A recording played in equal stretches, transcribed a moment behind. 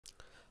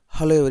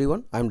Hello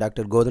everyone, I am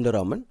Dr.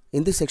 Godindaraman.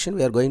 In this section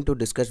we are going to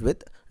discuss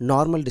with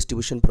normal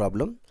distribution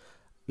problem.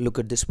 Look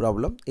at this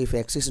problem. If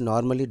x is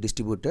normally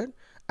distributed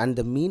and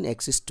the mean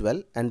x is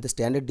 12 and the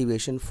standard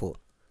deviation 4.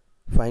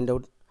 Find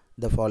out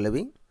the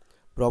following.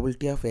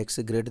 Probability of x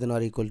greater than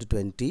or equal to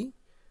 20.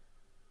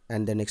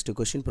 And the next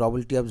question,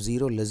 probability of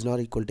 0 less than or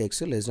equal to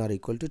x less than or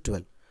equal to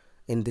 12.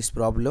 In this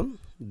problem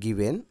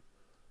given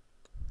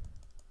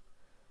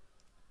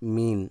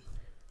mean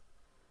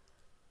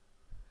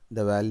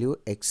the value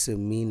x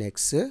mean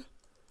x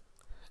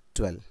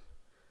 12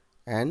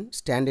 and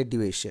standard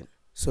deviation.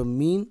 So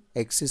mean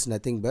x is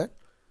nothing but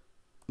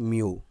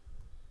mu.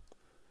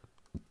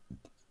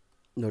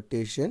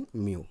 Notation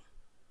mu.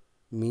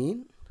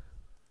 Mean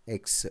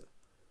x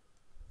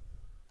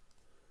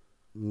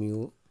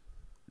mu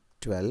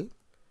 12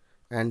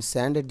 and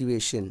standard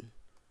deviation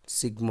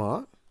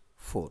sigma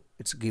 4.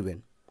 It's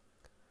given.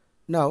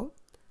 Now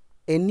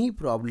any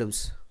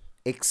problems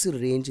x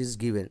range is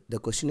given. The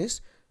question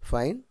is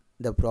find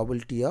the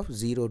probability of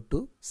 0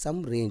 to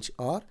some range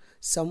or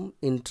some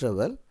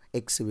interval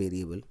x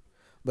variable.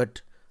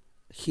 But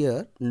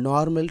here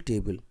normal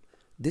table.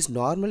 This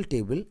normal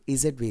table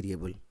z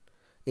variable.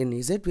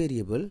 In z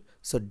variable,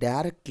 so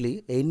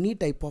directly any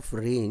type of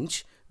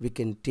range we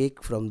can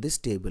take from this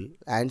table.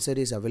 Answer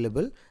is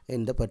available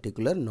in the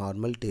particular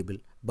normal table.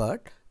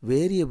 But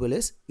variable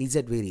is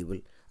z variable.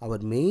 Our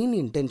main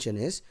intention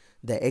is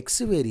the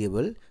x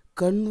variable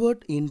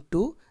convert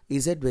into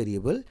z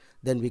variable,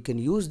 then we can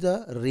use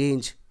the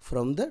range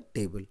from the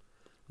table.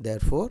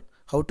 Therefore,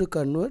 how to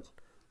convert?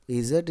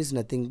 Z is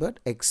nothing but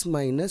x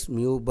minus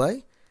mu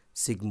by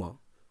sigma.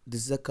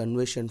 This is the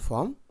conversion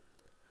form.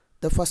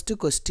 The first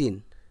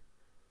question,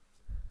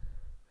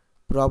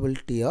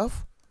 probability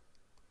of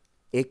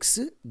x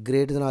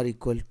greater than or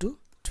equal to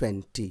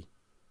 20.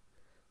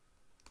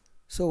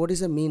 So what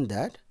is the mean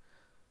that?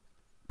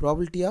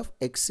 Probability of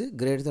x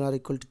greater than or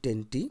equal to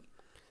 20.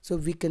 So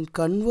we can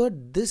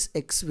convert this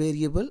x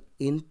variable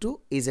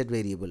into z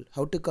variable.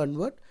 How to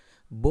convert?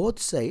 Both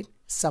sides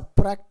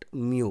subtract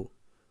mu.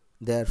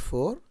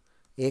 Therefore,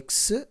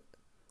 x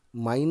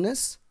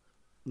minus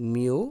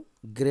mu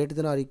greater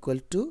than or equal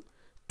to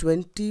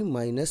 20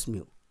 minus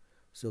mu.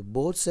 So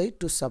both sides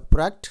to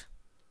subtract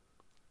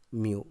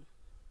mu.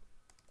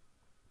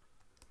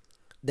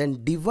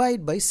 Then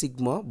divide by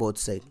sigma both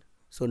sides.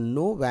 So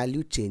no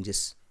value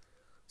changes.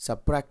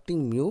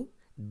 Subtracting mu,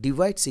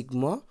 divide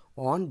sigma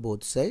on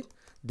both sides.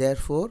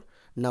 Therefore,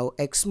 now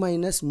x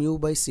minus mu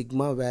by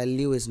sigma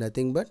value is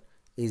nothing but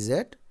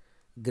z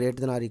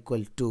greater than or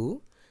equal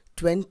to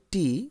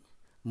 20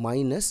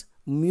 minus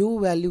mu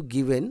value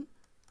given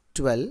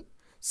 12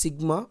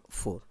 sigma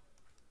 4.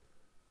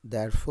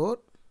 Therefore,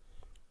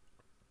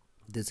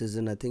 this is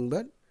nothing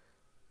but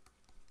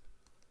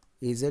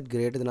z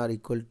greater than or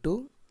equal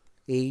to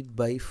 8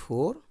 by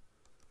 4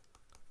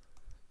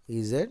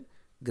 z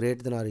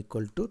greater than or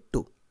equal to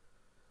 2.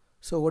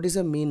 So what is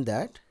the mean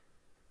that?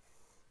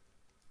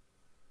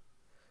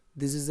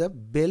 This is a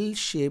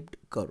bell-shaped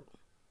curve.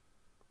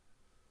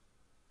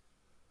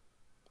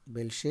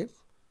 Bell-shaped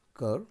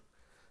curve.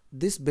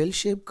 This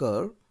bell-shaped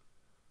curve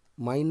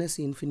minus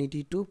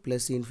infinity to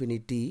plus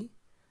infinity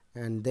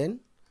and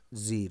then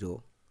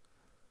 0.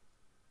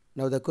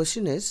 Now the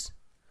question is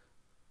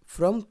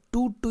from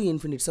 2 to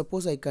infinity.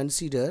 Suppose I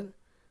consider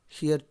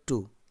here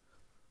 2.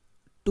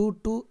 2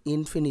 to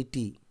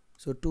infinity.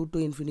 So 2 to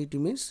infinity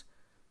means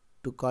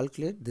to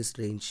calculate this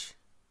range.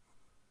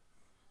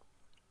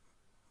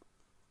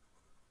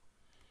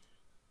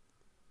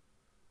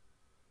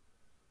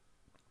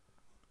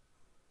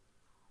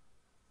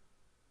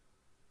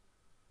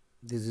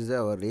 This is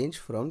our range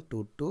from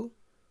 2 to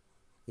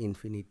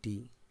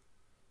infinity.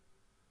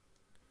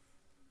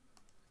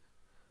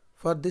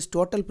 For this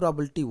total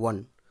probability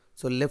 1.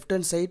 So left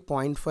hand side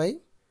 0.5,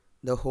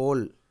 the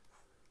whole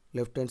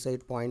left hand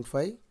side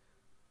 0.5,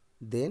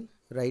 then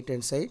right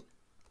hand side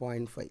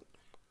 0.5.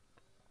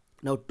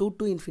 Now 2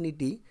 to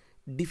infinity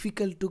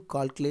difficult to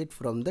calculate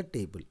from the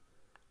table.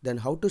 Then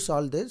how to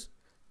solve this?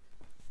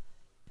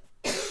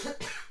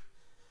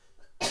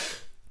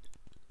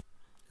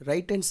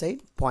 Right hand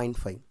side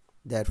 0.5.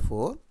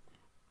 Therefore,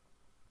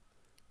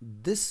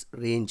 this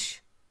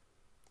range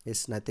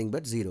is nothing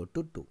but 0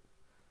 to 2.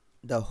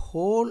 The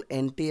whole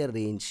entire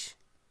range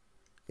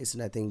is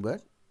nothing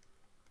but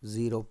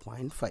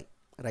 0.5.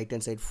 Right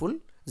hand side full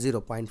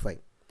 0.5.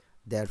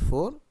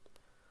 Therefore,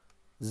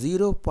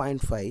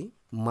 0.5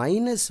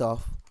 minus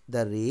of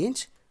the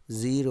range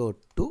 0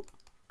 to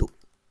 2.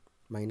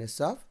 Minus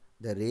of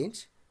the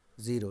range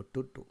 0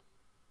 to 2.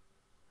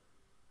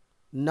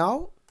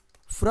 Now,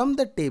 from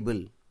the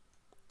table,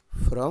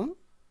 from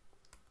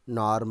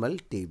normal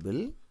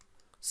table,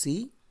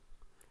 see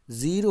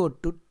 0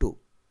 to 2.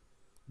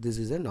 This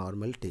is a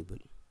normal table.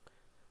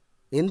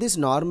 In this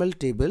normal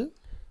table,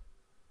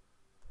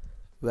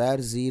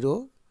 where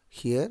 0,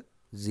 here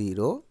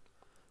 0,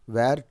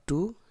 where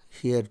 2,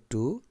 here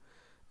 2,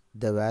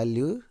 the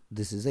value,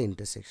 this is the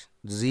intersection.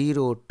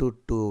 0 to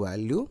 2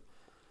 value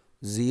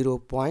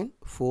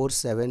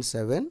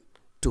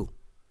 0.4772.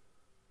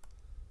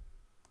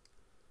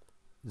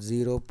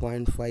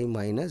 0.5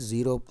 minus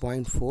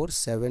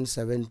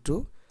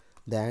 0.4772.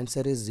 The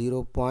answer is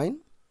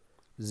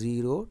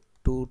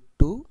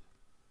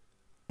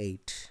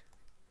 0.0228.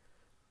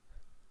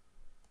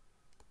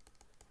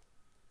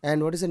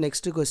 And what is the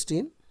next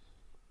question?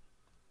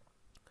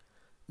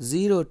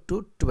 0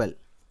 to 12.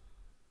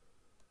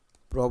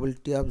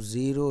 Probability of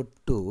 0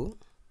 to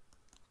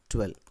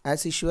 12.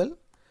 As usual,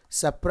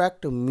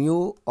 subtract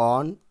mu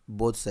on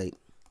both sides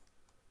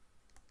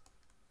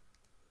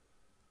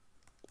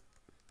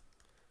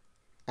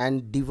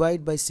and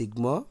divide by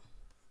sigma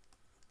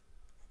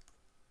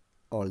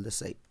all the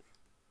side.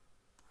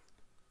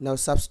 Now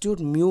substitute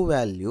mu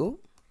value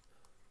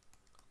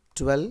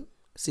 12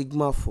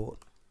 sigma 4.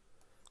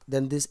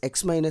 Then this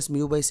x minus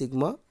mu by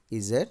sigma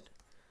is z.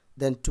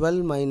 Then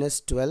 12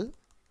 minus 12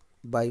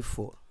 by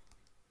 4.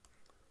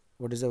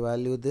 What is the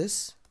value of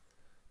this?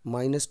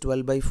 Minus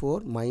 12 by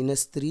 4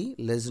 minus 3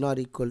 less than or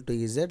equal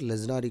to z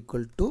less than or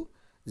equal to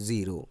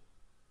 0.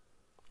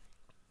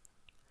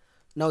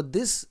 Now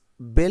this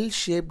bell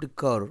shaped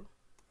curve,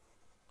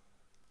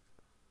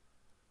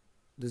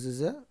 this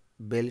is a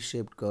bell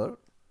shaped curve.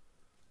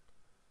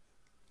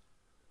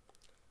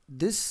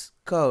 This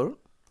curve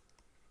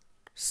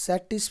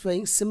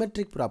satisfying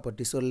symmetric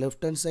property. So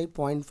left hand side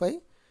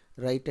 0.5,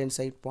 right hand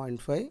side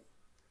 0.5,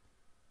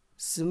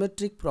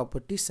 symmetric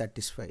property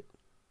satisfied.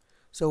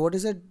 So what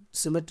is a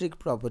symmetric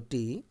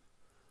property?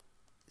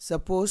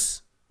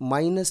 Suppose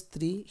minus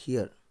 3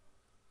 here.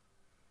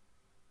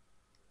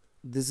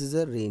 This is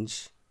a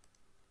range.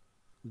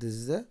 This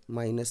is a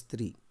minus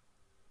 3.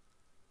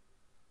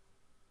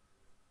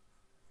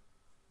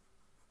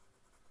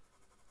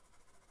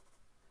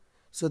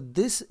 So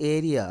this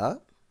area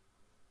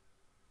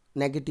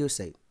negative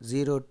side,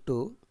 0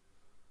 to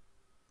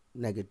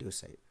negative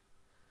side.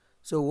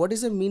 So what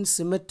is the mean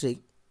symmetric?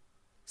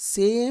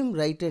 Same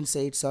right hand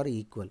sides are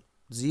equal.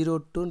 0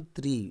 to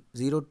 3,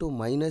 0 to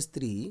minus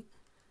 3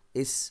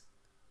 is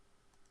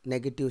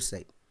negative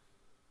side.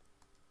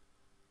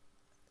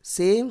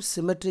 Same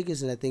symmetric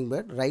is nothing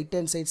but right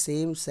hand side,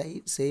 same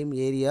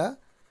area,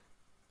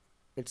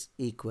 it's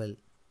equal.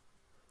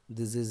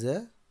 This is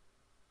a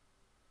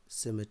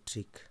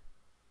symmetric.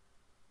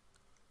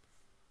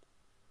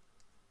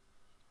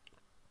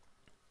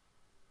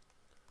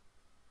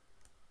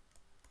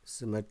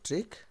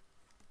 Symmetric,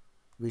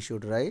 we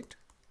should write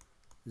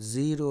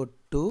 0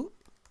 to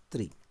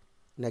 3.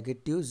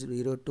 Negative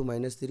 0 to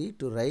minus 3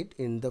 to write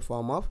in the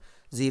form of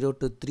 0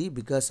 to 3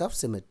 because of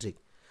symmetric.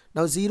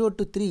 Now 0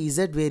 to 3 is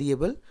z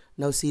variable.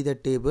 Now see the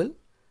table.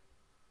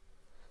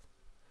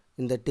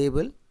 In the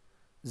table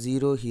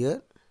 0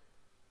 here,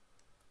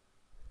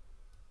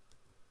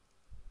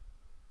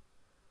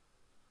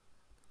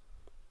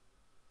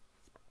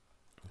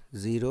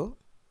 zero,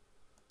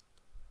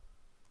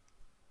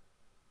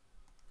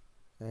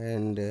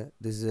 and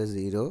this is a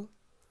 0,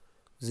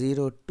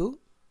 0 to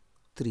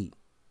 3,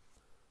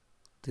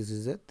 this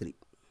is a 3,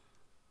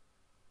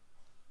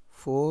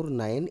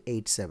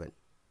 4987,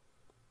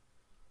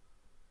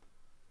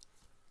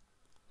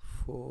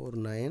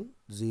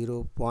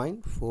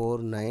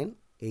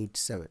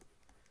 0.4987.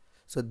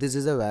 So this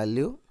is a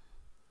value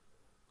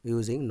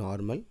using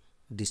normal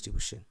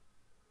distribution.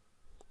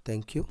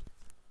 Thank you.